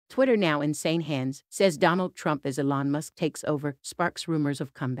Twitter now in sane hands, says Donald Trump as Elon Musk takes over, sparks rumors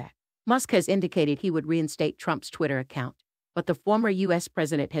of comeback. Musk has indicated he would reinstate Trump's Twitter account, but the former U.S.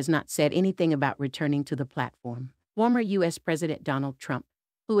 president has not said anything about returning to the platform. Former U.S. President Donald Trump,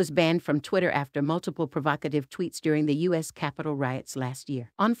 who was banned from Twitter after multiple provocative tweets during the U.S. Capitol riots last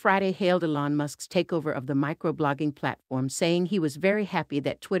year, on Friday hailed Elon Musk's takeover of the microblogging platform, saying he was very happy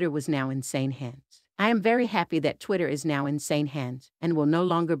that Twitter was now in sane hands. "I am very happy that Twitter is now in sane hands and will no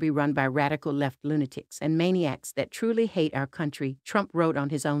longer be run by radical left lunatics and maniacs that truly hate our country," Trump wrote on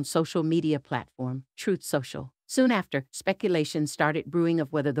his own social media platform, Truth Social. Soon after, speculation started brewing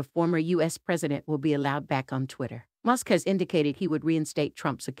of whether the former U.S. president will be allowed back on Twitter. Musk has indicated he would reinstate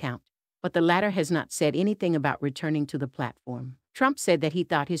Trump's account, but the latter has not said anything about returning to the platform. Trump said that he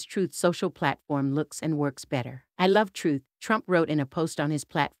thought his Truth Social platform looks and works better. "I love Truth," Trump wrote in a post on his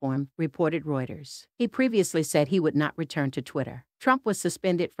platform, reported Reuters. He previously said he would not return to Twitter. Trump was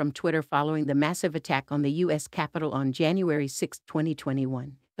suspended from Twitter following the massive attack on the U.S. Capitol on January 6,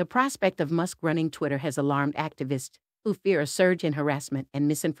 2021. The prospect of Musk running Twitter has alarmed activists who fear a surge in harassment and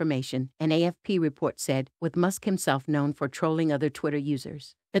misinformation, an AFP report said, with Musk himself known for trolling other Twitter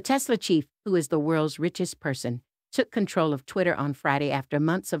users. The Tesla chief, who is the world's richest person, took control of Twitter on Friday after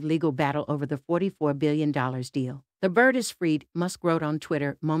months of legal battle over the $44 billion deal. "The bird is freed," Musk wrote on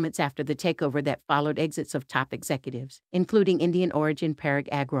Twitter moments after the takeover that followed exits of top executives, including Indian origin Parag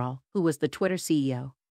Agrawal, who was the Twitter CEO.